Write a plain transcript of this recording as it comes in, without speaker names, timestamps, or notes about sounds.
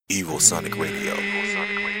Evosonic Radio.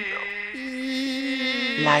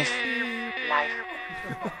 Live.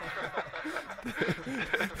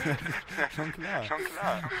 Schon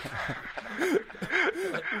klar.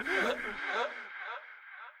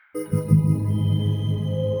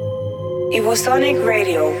 Evosonic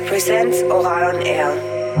Radio presents Ohral on Air.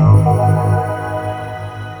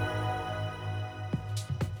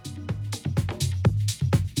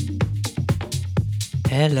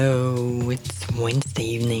 Hello, it's Wednesday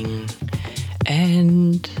evening,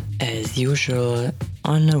 and as usual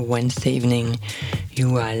on a Wednesday evening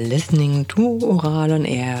you are listening to Ohral on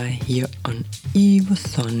Air here on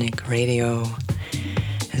Evosonic Radio.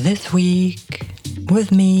 This week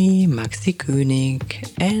with me, Maxie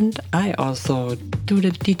König, and I also do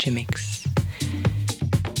the DJ mix.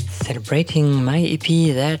 Celebrating my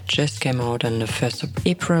EP that just came out on the 1st of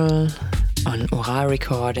April on Ohral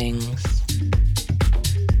Recordings.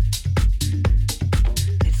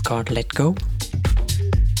 It's called Let Go.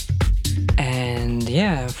 And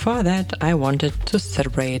yeah, for that I wanted to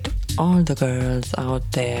celebrate all the girls out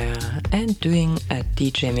there and doing a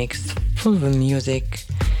DJ mix full of music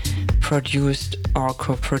produced or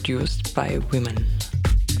co-produced by women.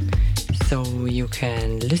 So you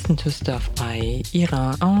can listen to stuff by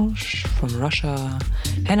Ira Ange from Russia,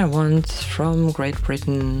 Hannah Wants from Great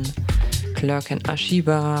Britain, Clerk and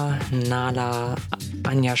Ashiba, Nala,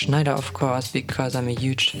 Anja Schneider of course because I'm a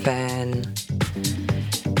huge fan,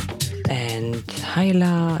 and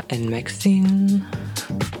Hyla and Maxine,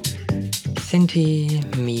 Cinti,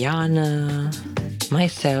 Miana,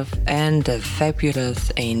 myself and the fabulous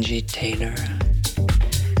Angie Taylor.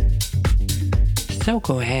 So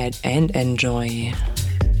go ahead and enjoy.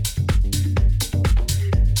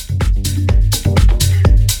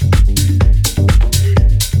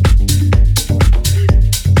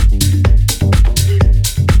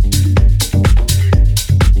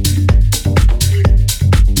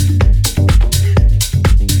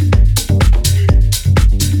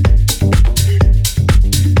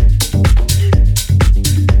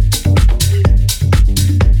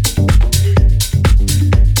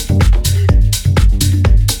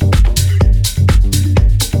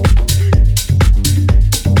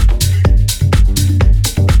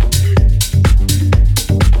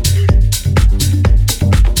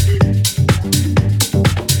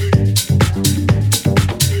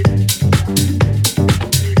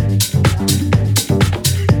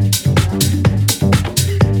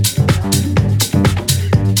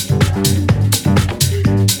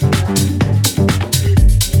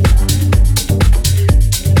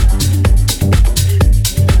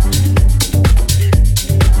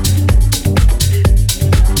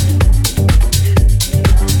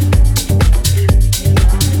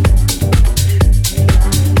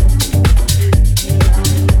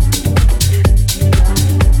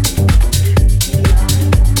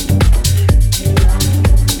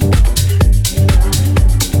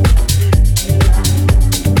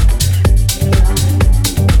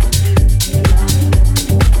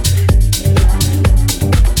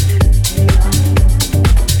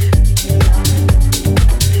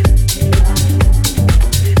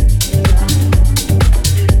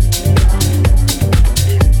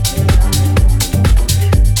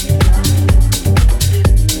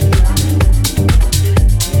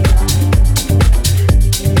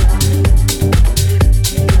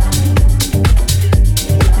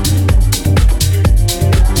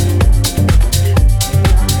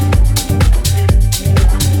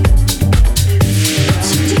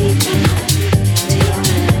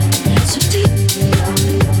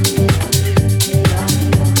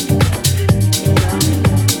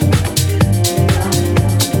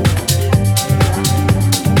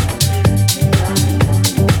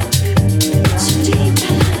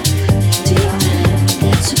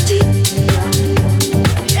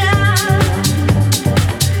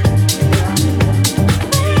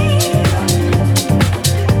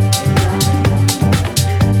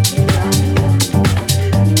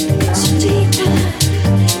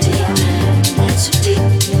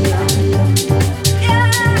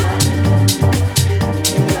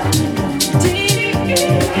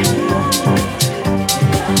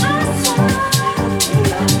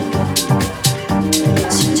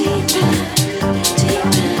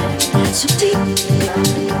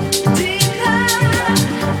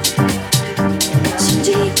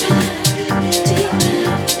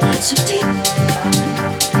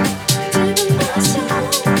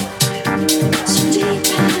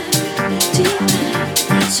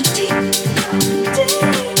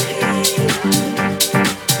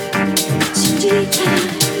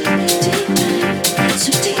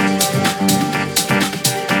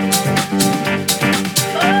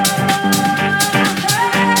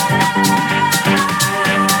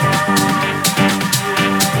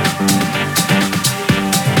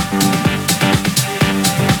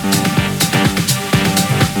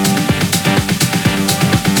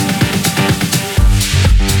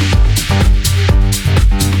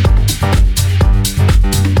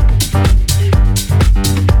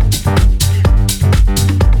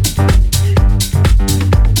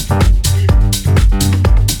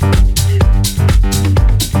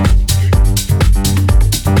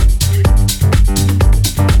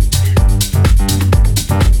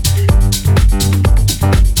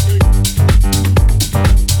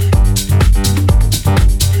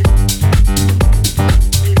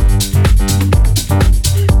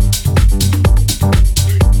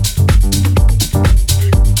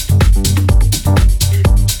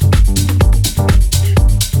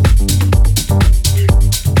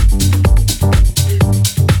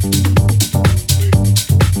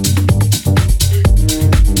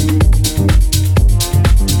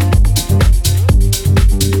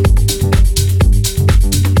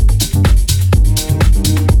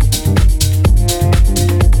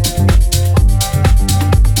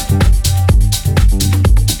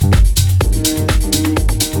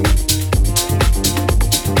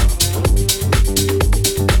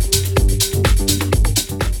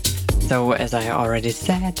 as I already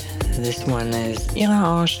said, this one is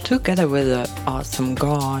Ohral together with the awesome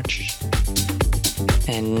Gorge.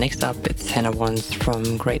 And next up, it's Hannah Ones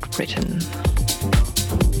from Great Britain.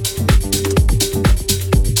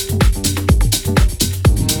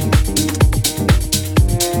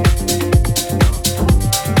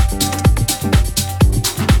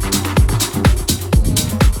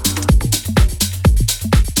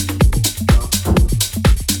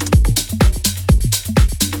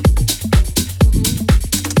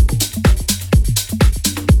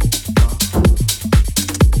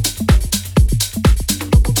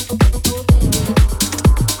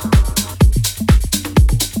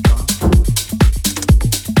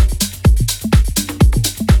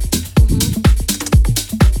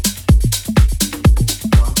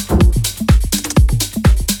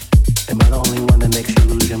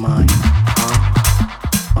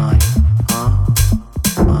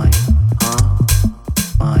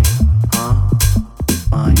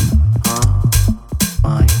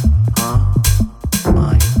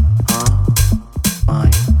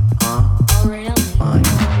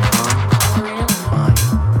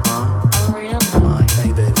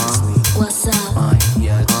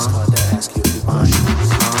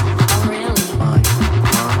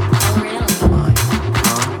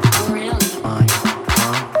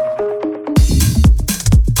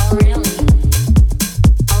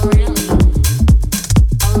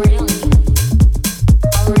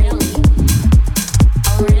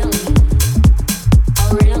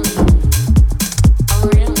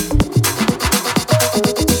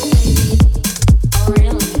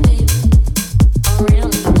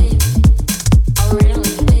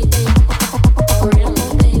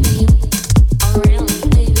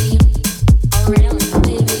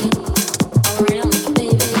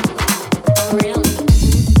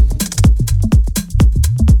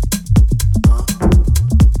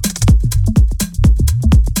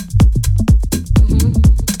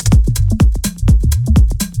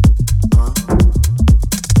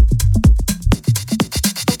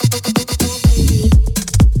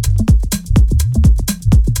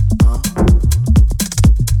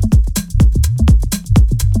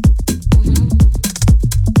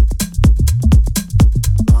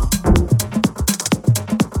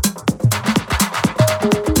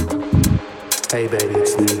 Hey baby,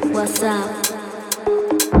 it's me. What's up?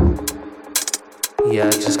 Yeah,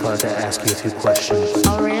 I just called to ask you a few questions.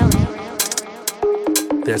 Oh, really?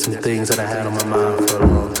 There's some things that I had on my mind for a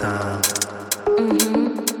long time.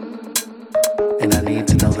 And I need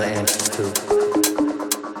to know the answers to.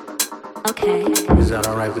 Okay. Is that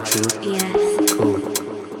alright with you? Yes. Cool.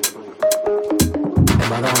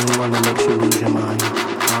 Am I the only one that makes you lose your mind?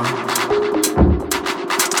 Huh?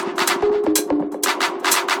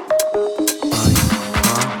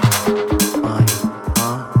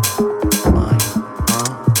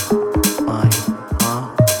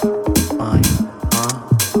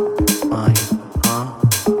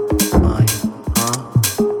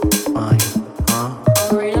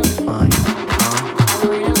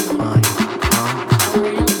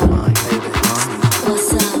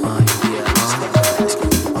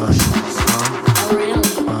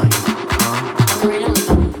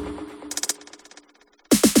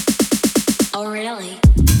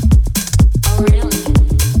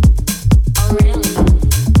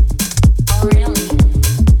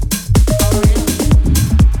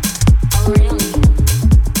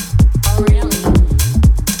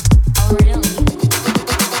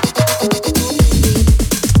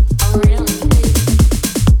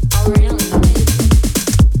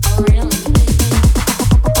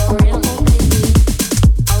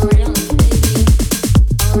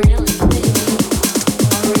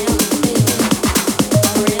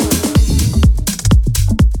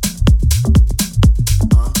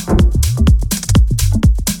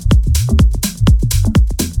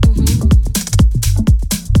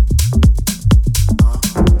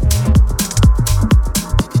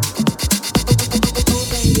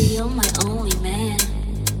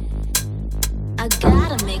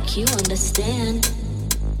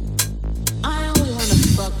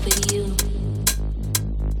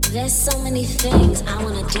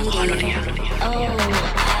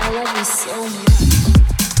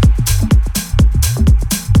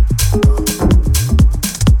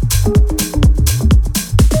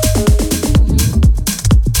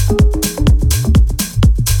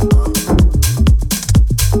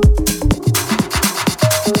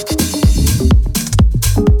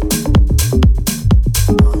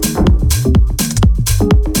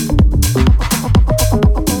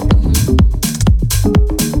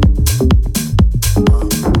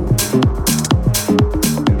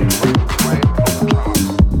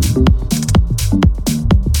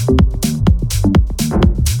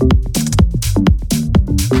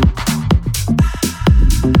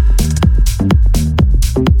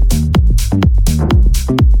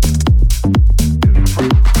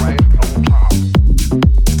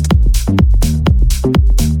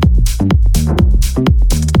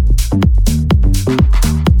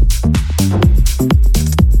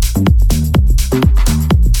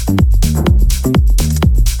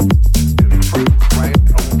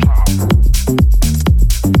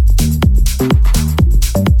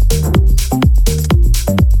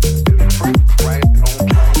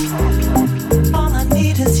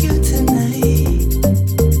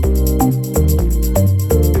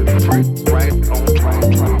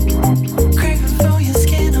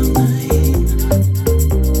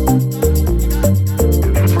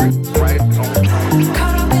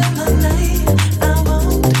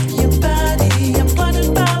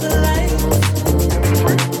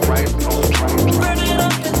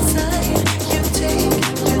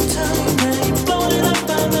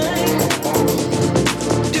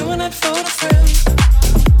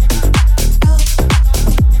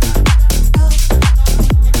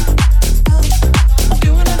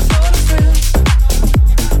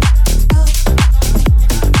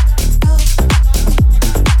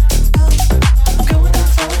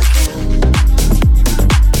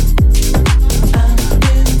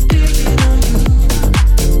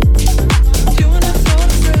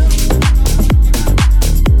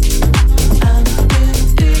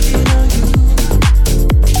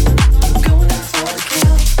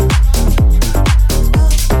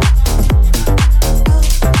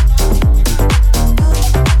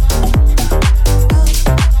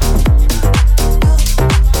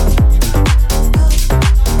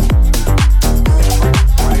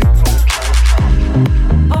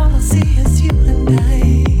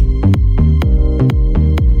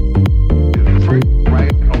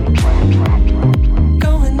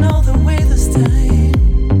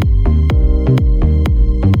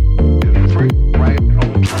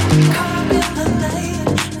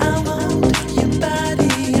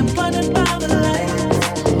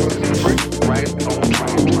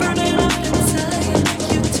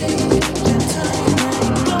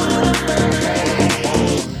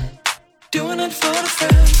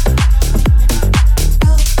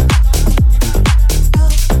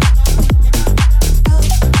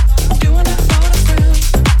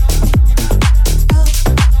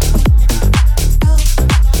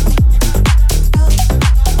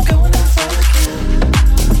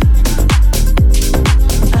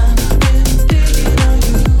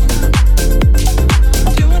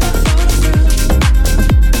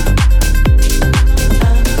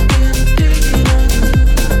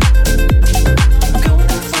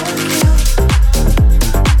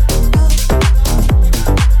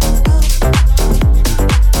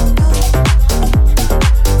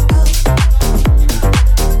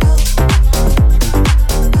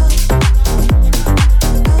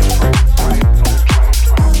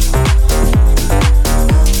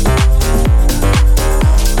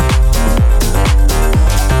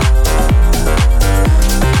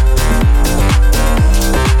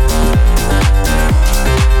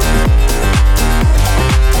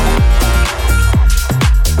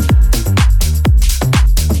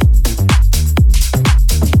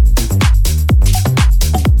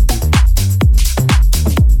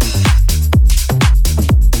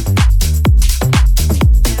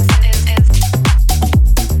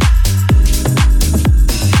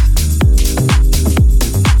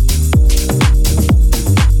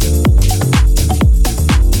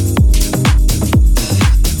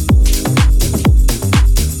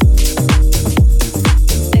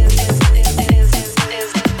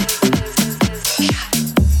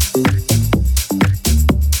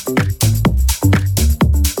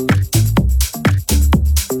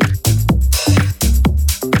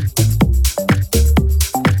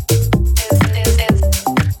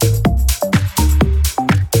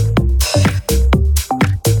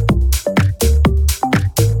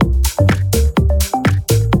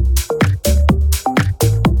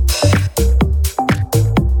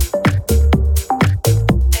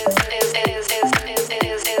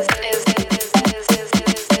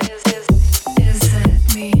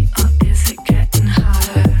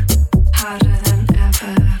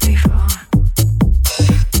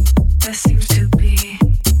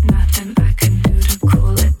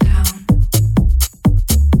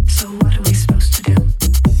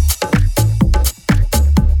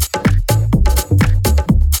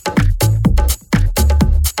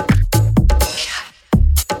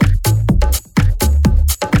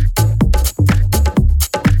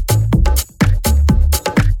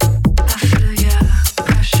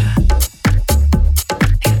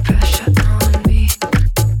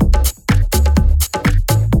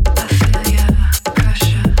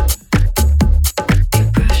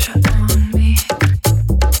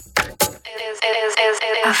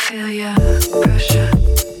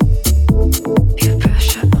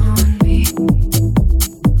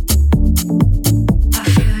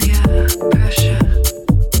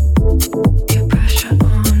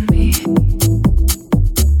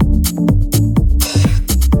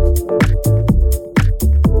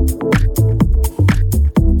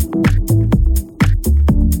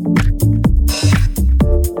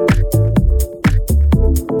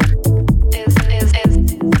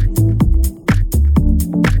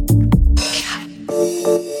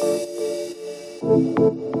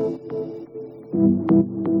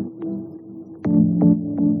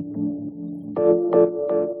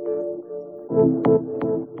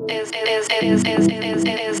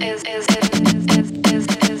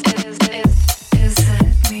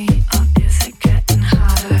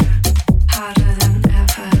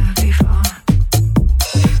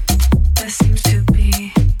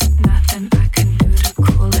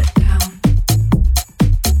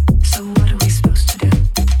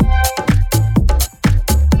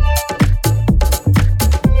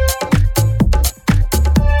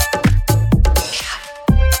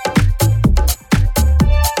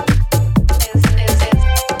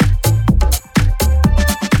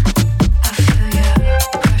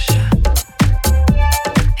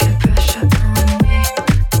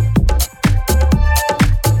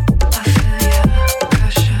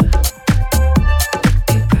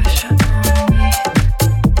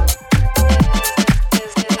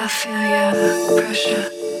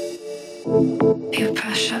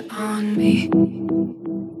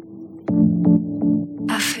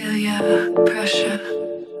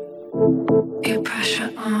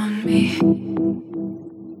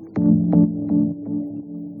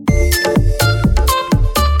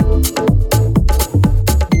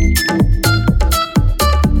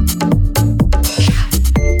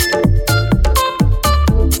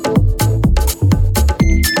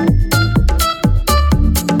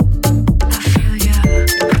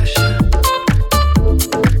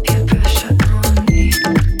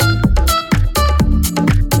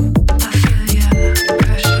 I feel ya.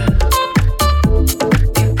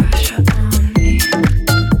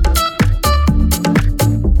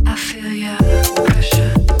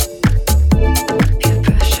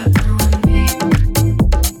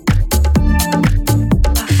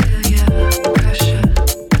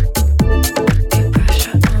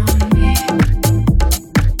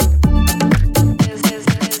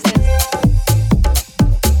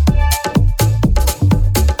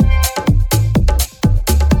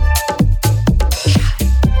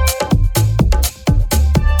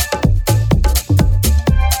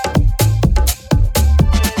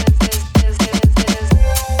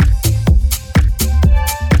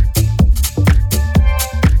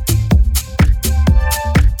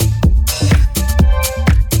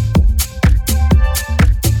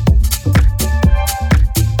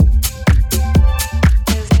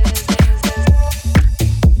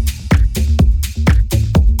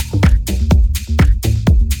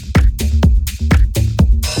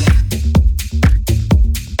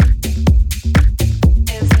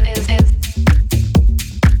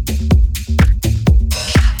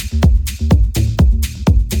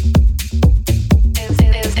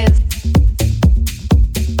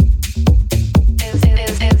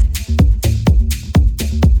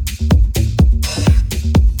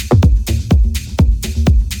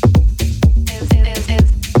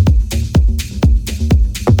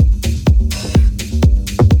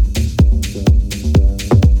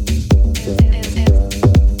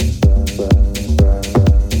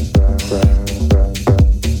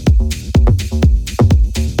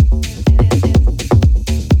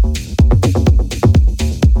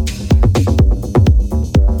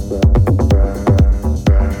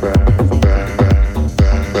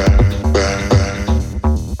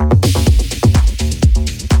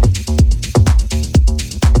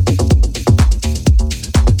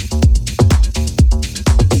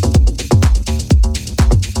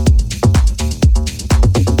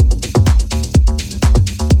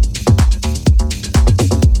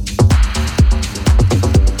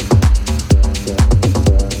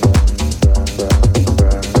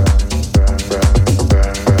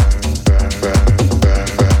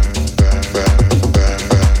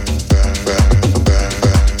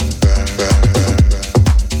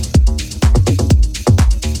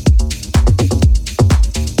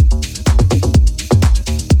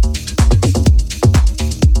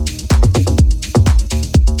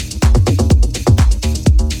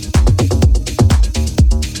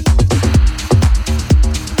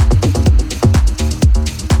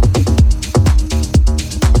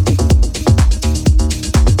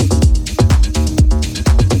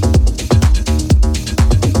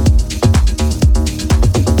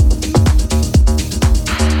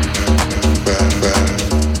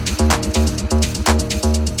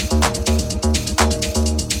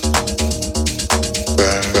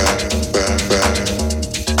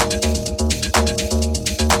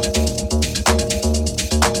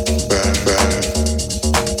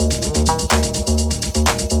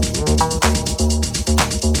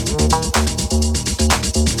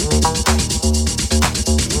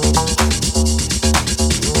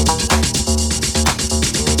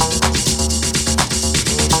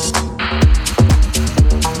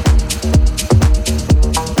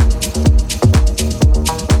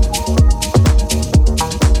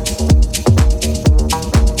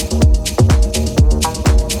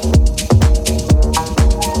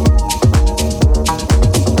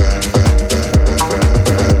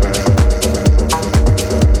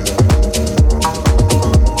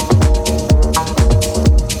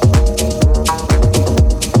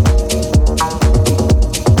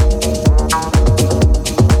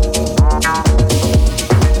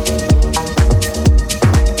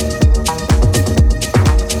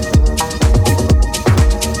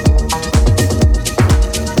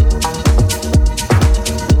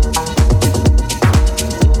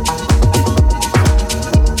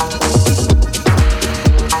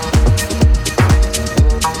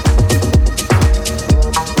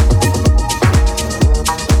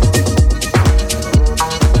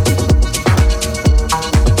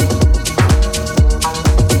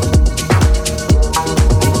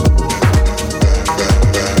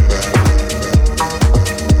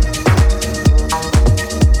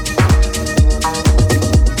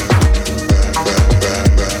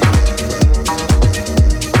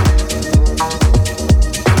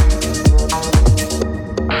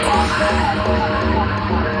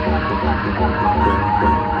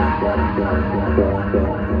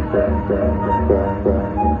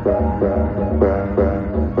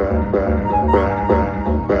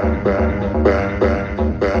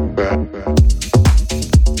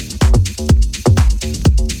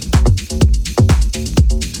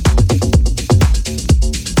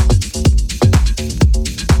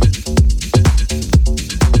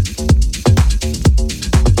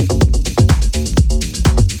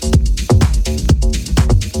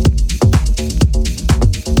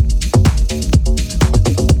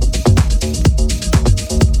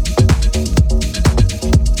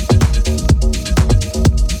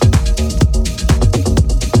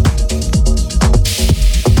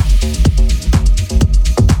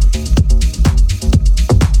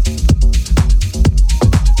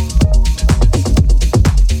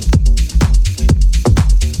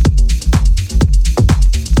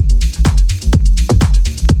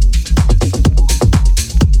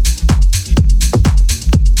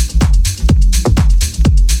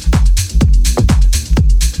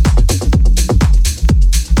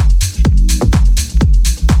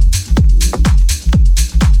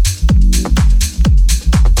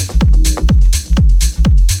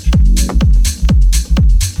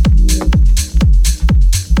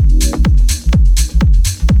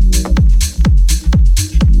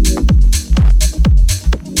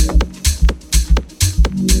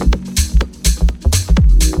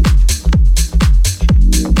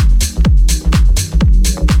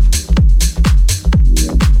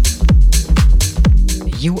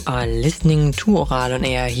 Listening to Ohral on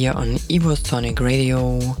air here on Evosonic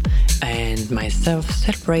Radio, and myself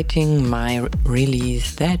celebrating my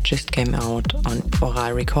release that just came out on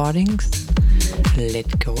Ohral Recordings,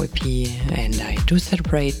 Let Go EP, and I do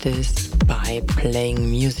celebrate this by playing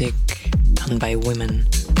music done by women.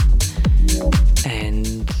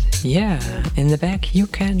 And yeah, in the back you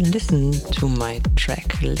can listen to my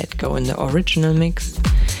track Let Go in the original mix.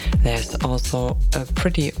 There's also a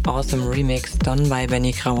pretty awesome remix done by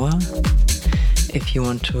Benny Grauer. If you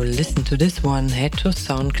want to listen to this one, head to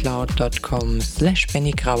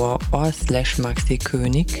soundcloud.com/Benny Grauer or /Maxie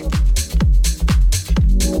König.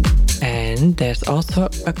 And there's also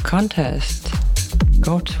a contest.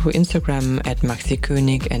 Go to Instagram at Maxie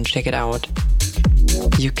König and check it out.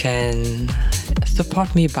 You can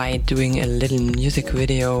support me by doing a little music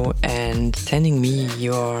video and sending me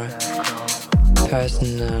your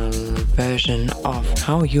personal version of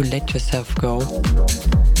how you let yourself go.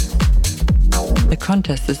 The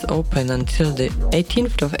contest is open until the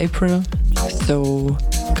 18th of April, so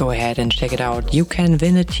go ahead and check it out. You can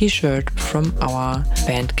win a t-shirt from our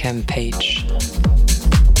Bandcamp page.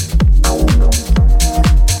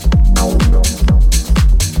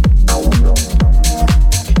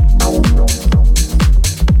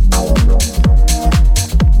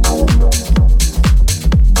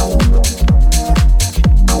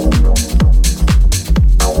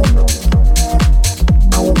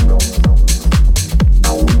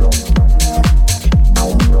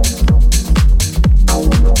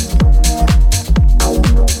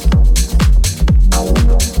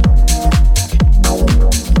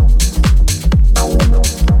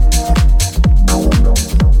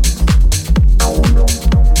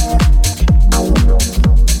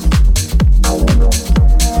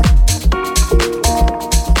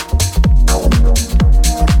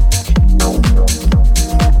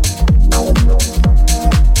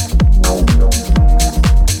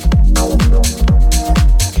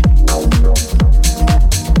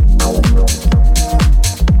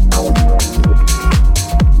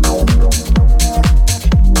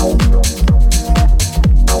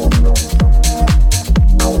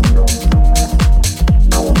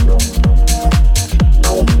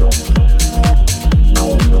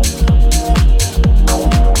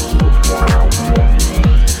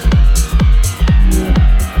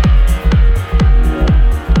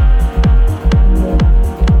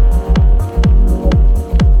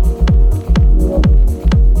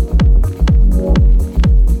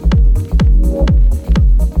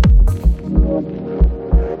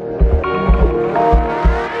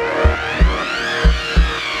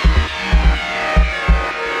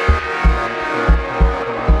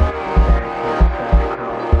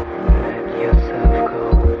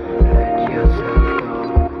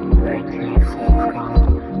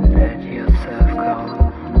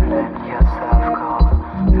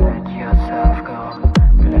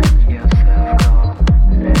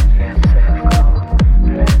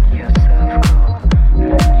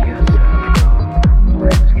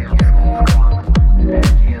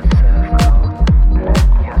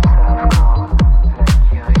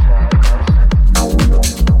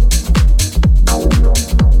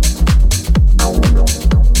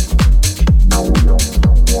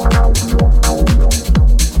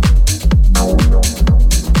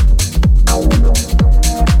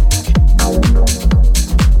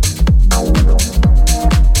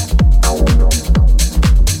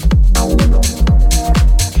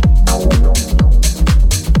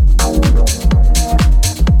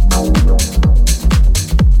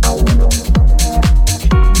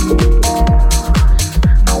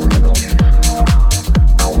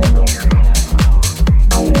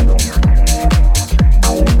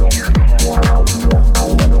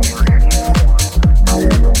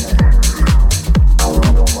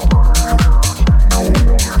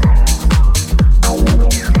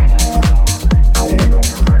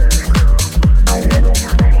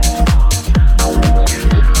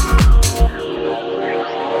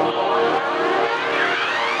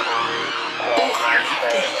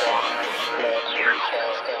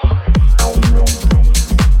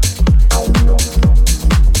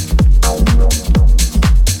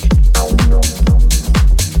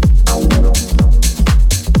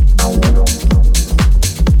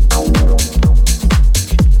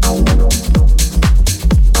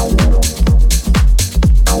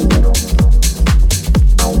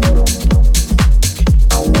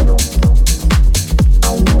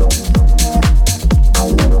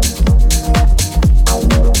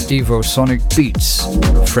 Evosonic beats,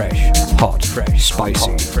 fresh, hot, fresh,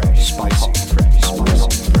 spicy, fresh, spicy, fresh,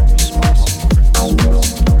 spicy, fresh, spicy.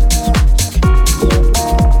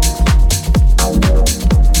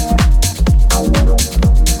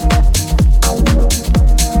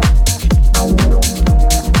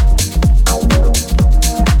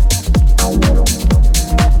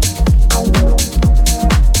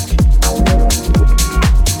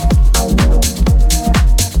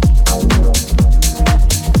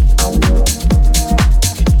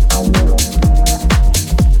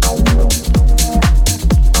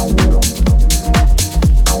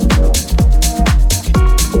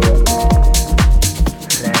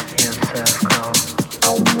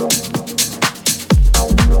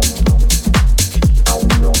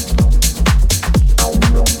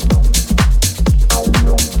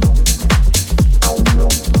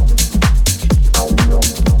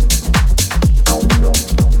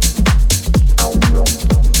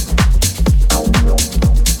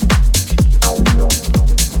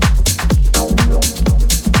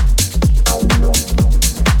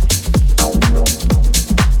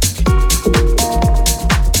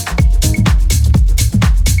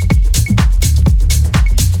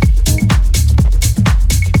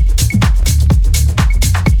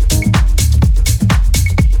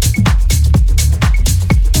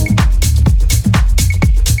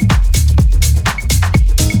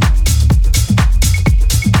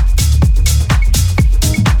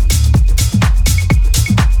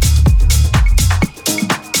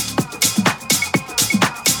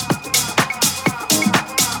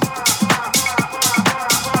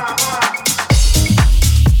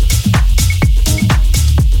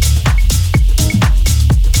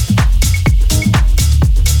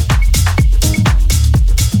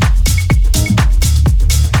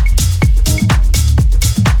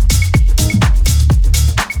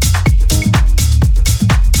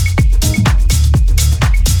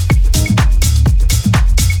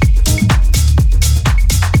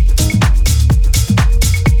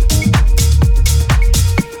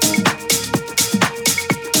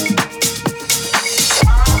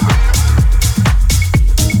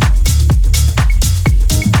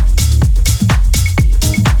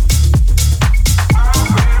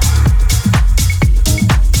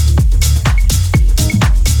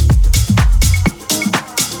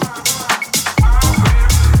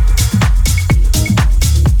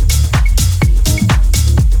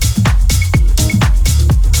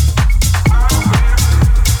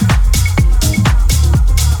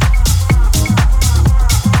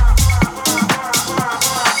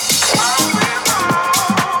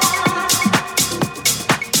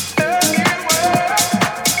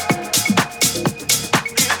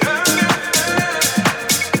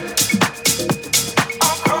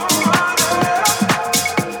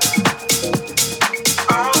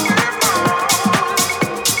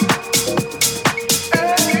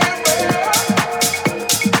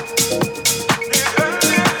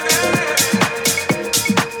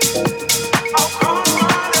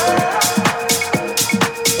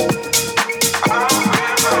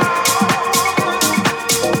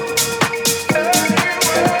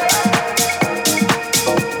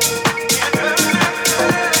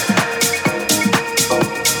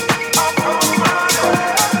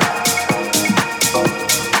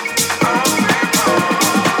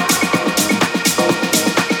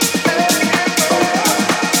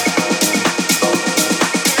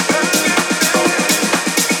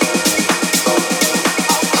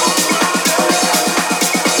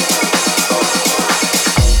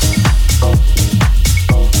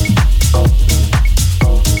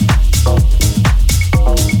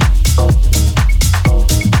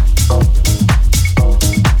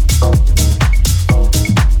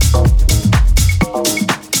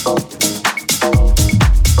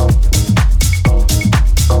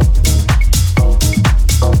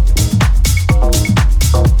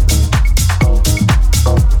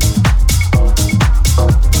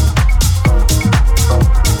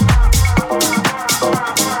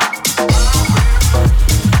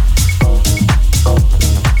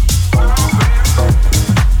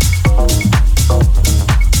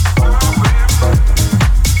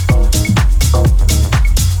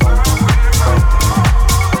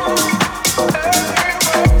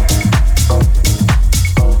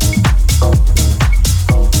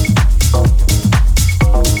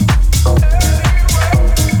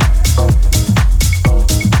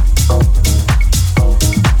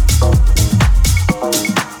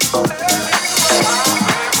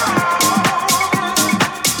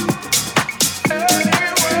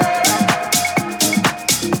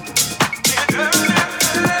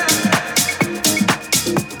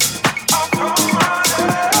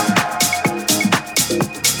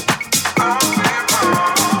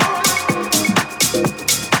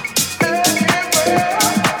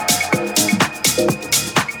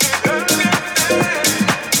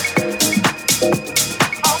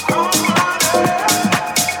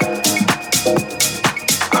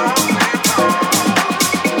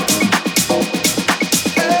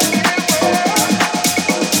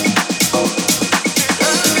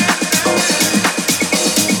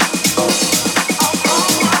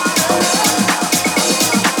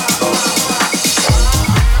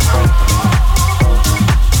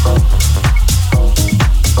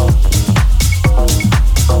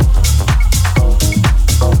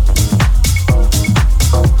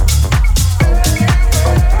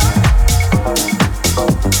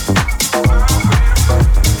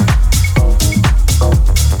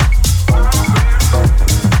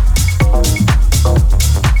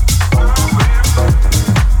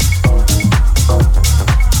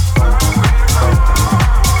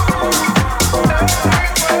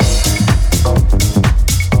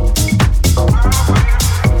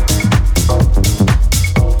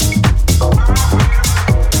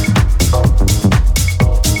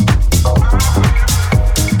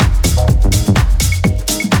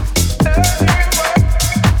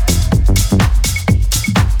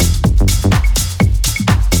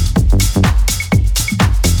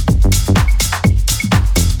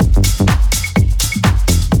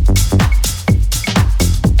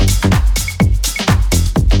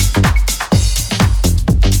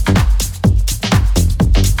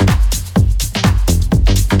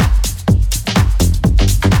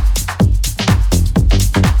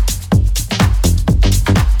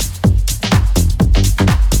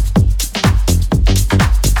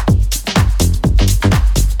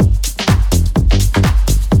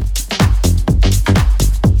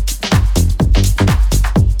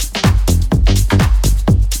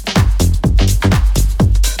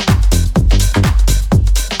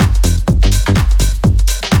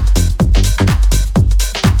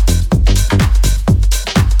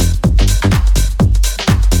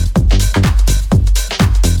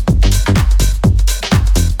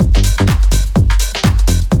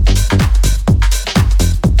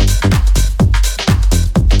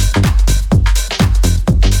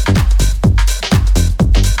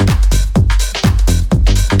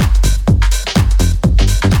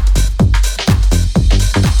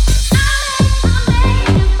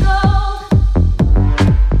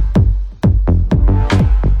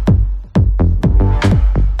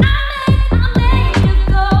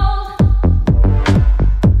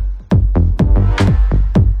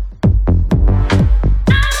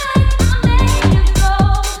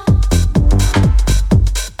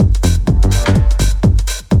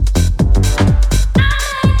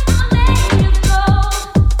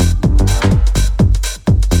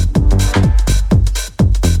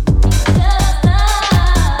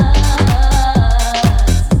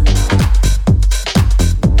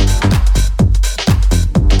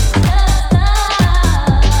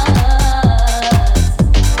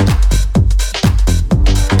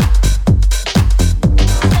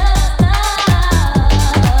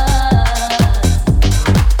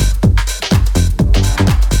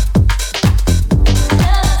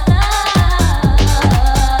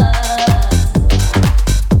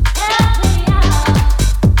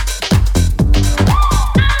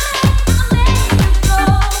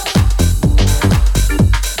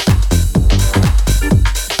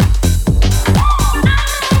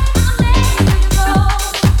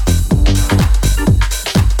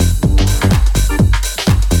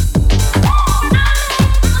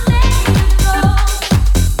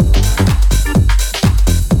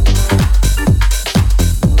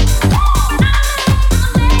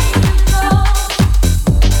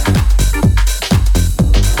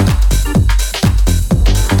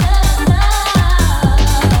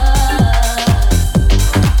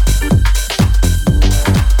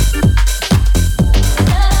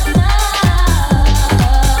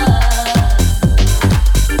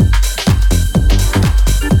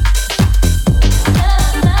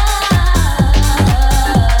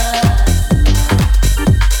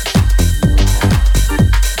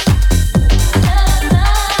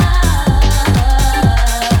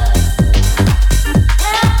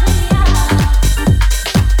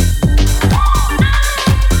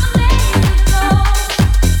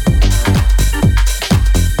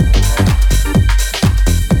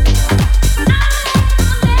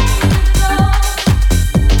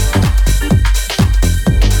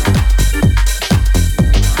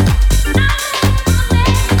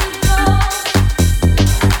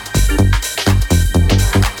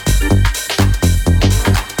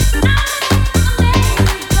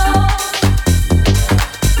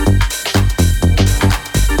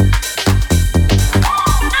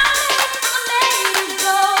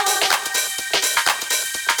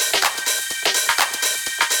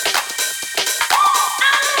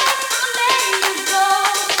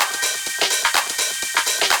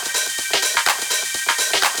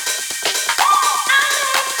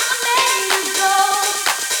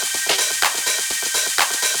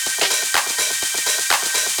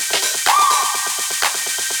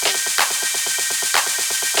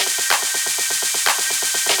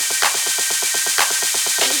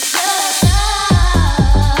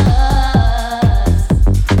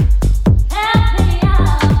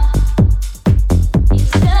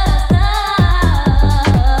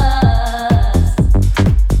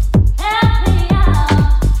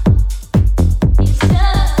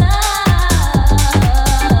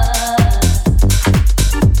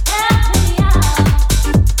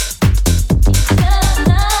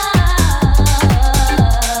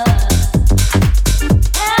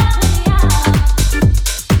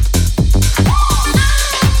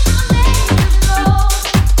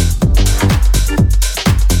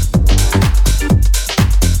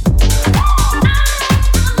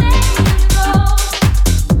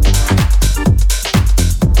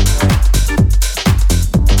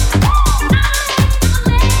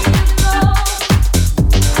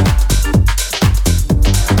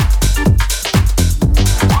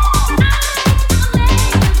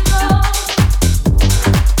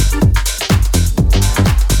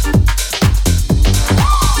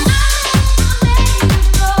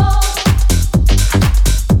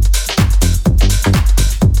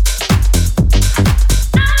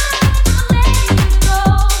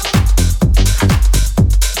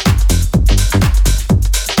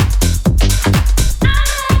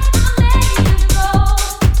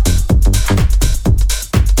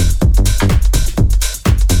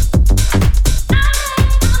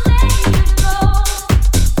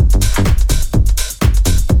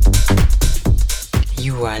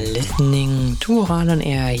 to Ohral on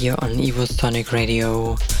Air here on Evosonic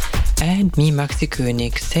Radio, and me, Maxie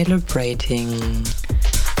König, celebrating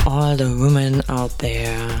all the women out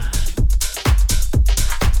there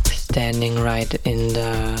standing right in the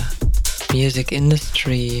music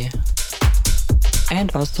industry,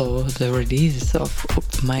 and also the release of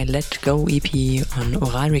my Let Go EP on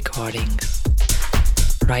Ohral Recordings.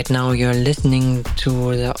 Right now you're listening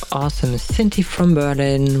to the awesome Cinti from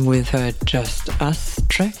Berlin with her Just Us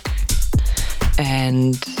track.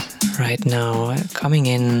 And right now coming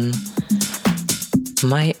in,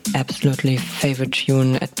 my absolutely favorite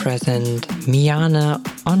tune at present, Miana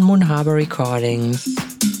on Moon Harbor Recordings.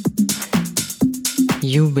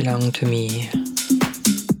 You Belong to Me.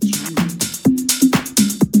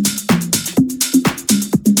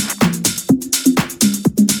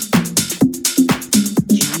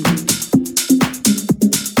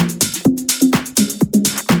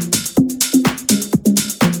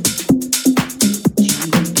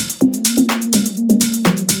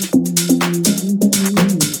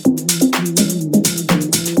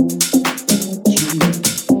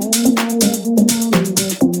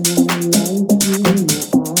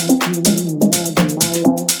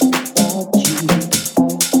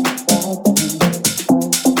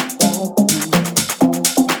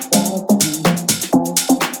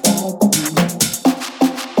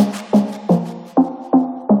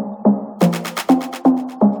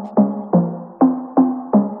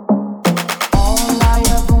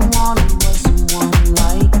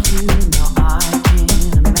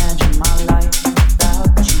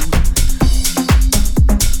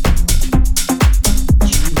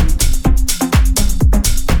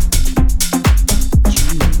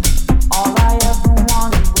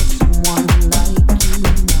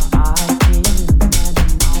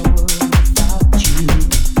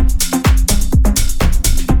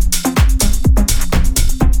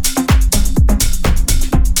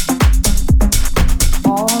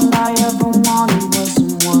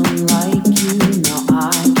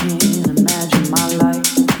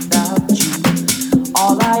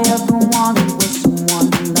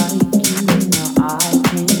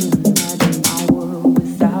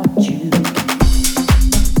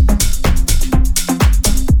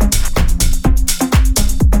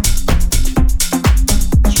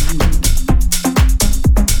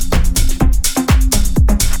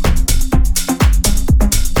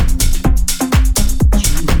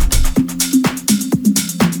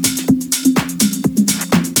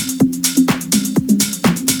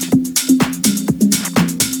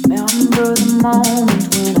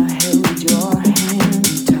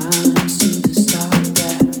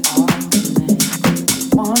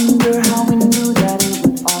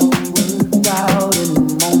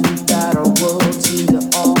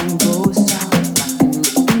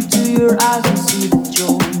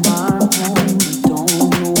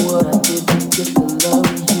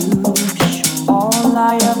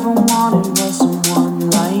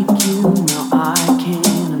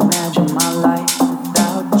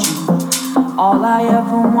 All I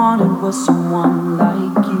ever wanted was someone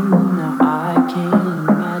like you.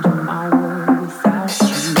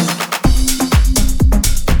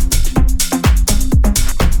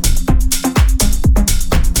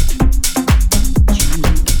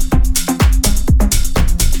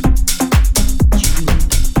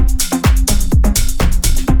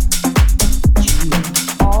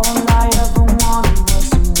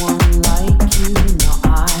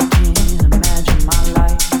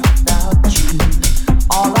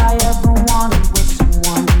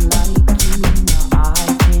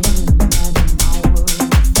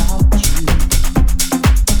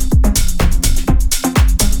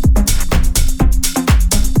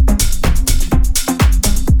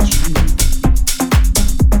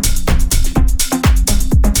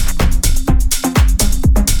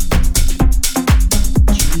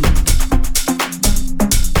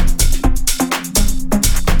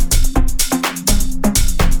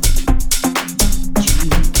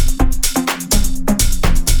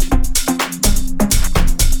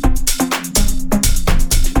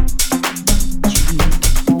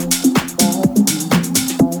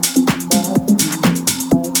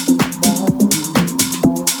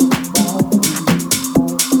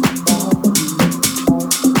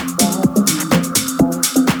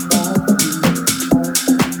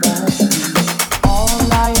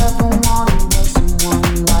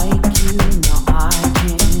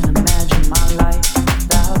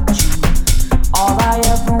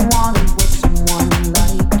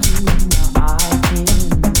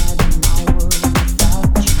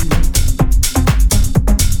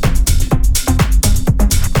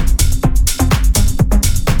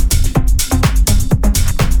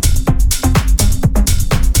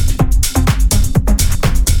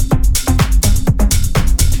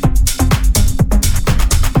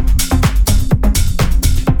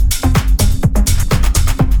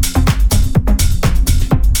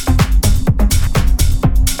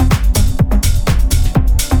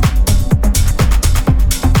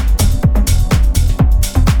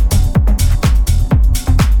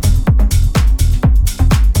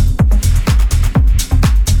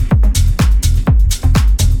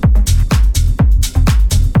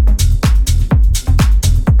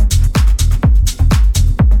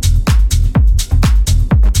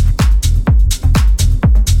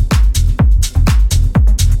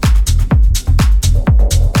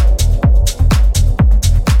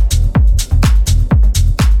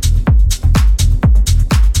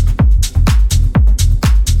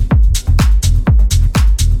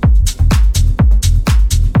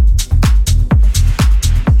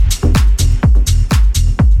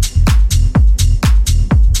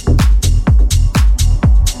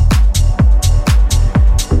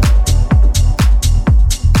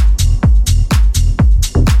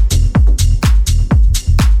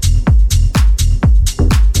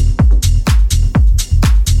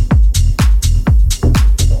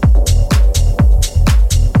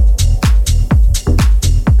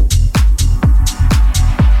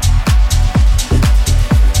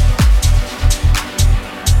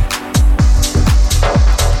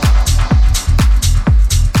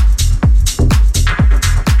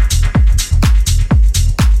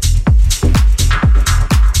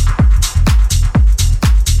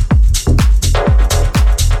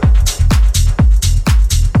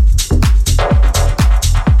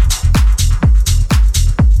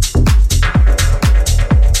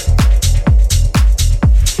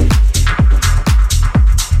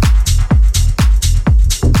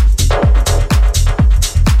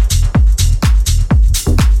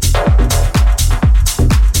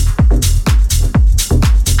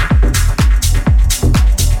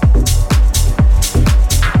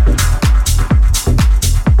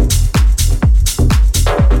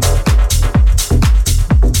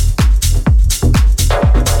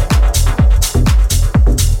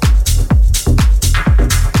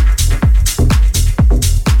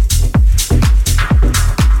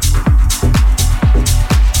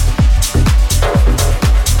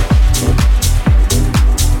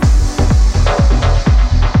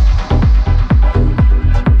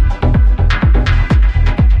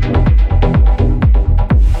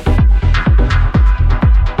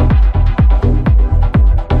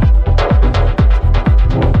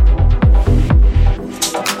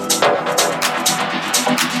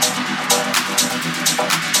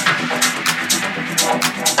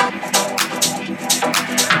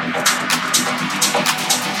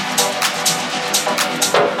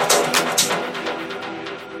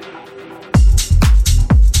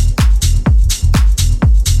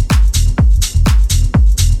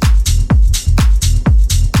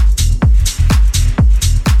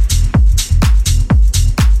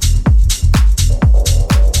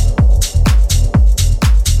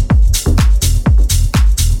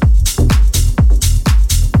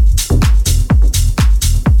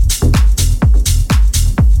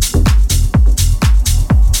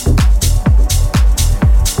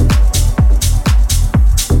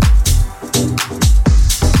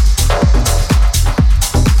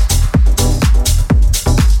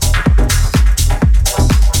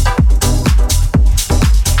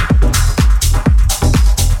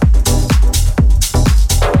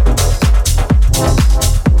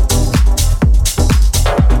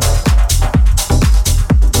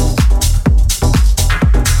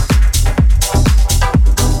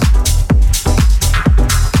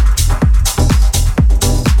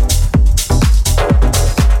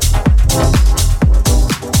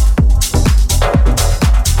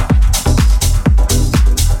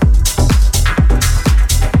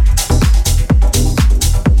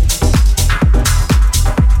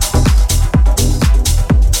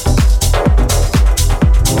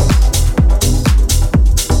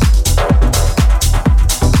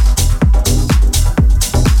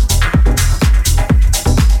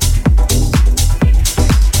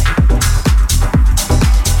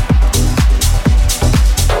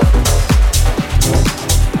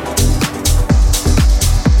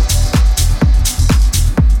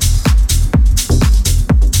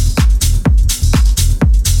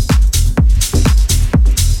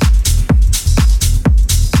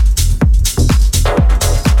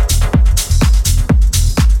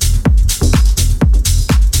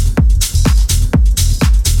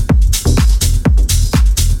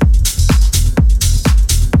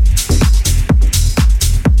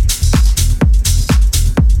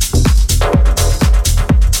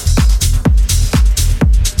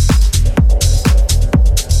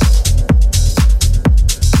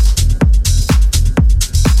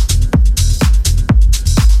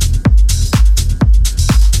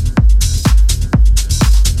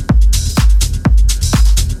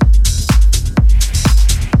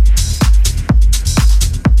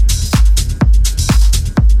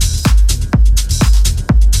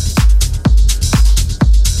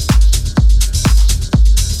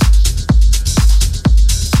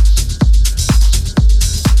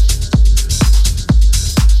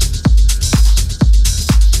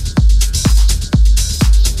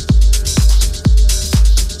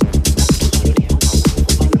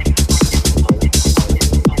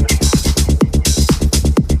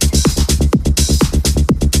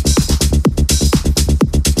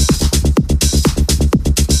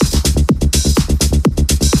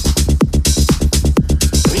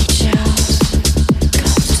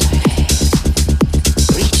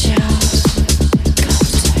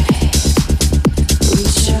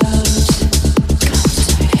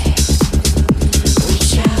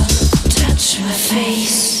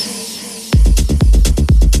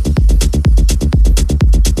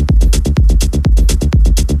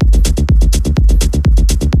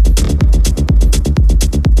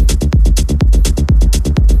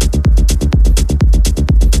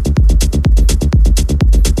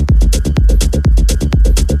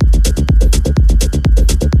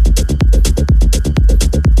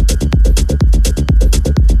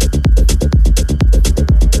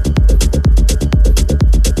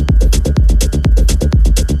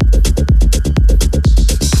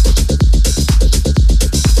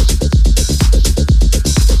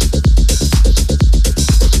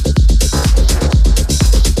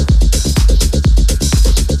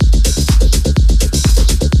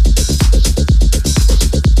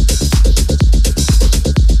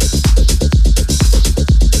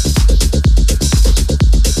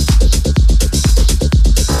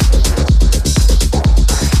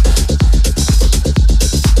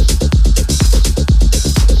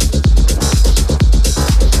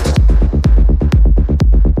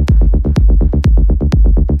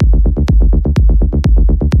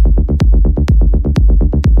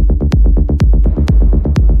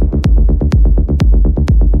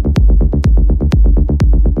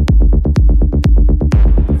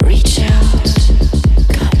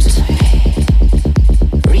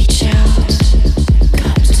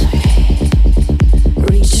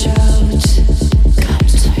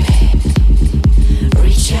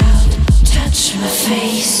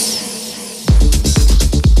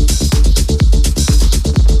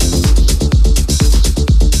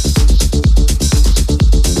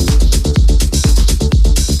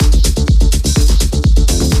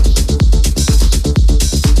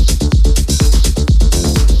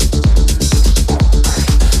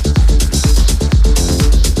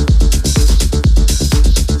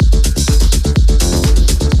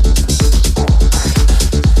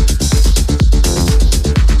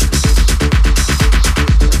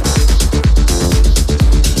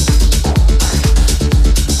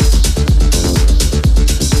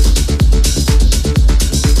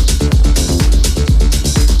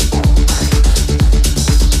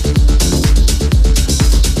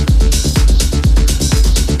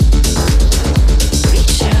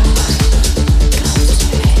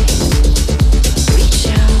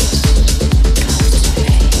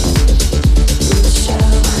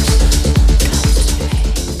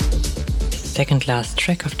 second last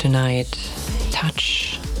track of tonight,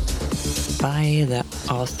 Touch, by the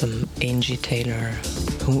awesome Angie Taylor,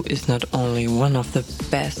 who is not only one of the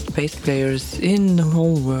best bass players in the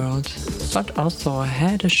whole world, but also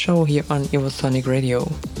had a show here on Evosonic Radio,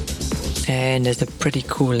 and is a pretty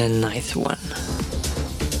cool and nice one.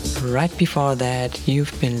 Right before that,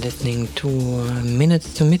 you've been listening to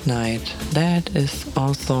Minutes to Midnight. That is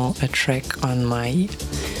also a track on my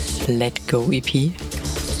Let Go EP.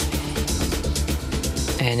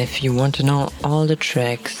 And if you want to know all the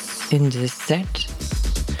tracks in this set,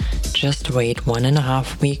 just wait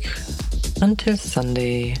 1.5 weeks until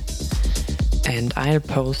Sunday, and I'll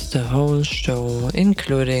post the whole show,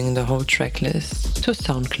 including the whole track list, to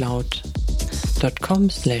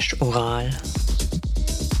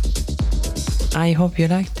soundcloud.com/Ohral. I hope you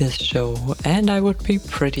liked this show, and I would be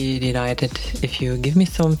pretty delighted if you give me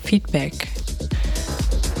some feedback,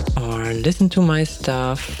 or listen to my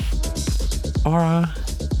stuff, or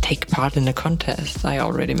take part in the contest I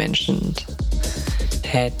already mentioned.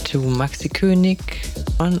 Head to Maxie König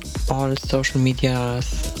on all social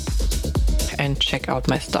medias and check out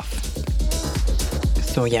my stuff.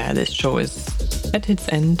 So yeah, this show is at its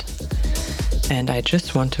end, and I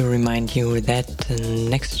just want to remind you that the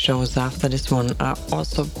next shows after this one are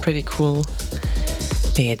also pretty cool.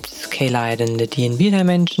 It's K-Light in the D&B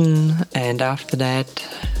Dimension, and after that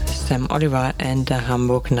Sam Oliver and the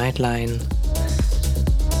Hamburg Nightline.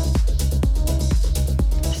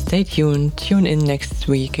 Stay tuned, tune in next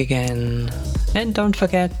week again, and don't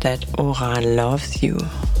forget that Ohral loves you.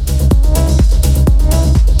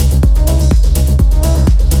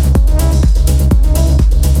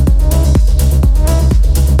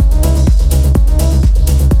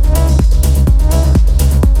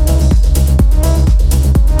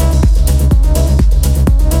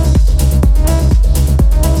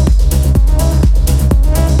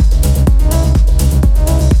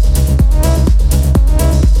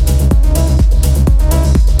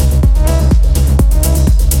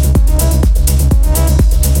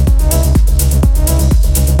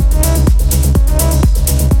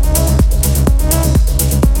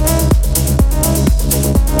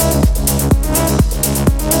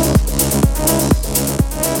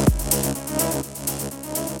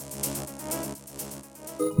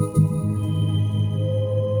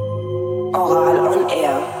 Ohral on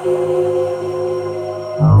Air.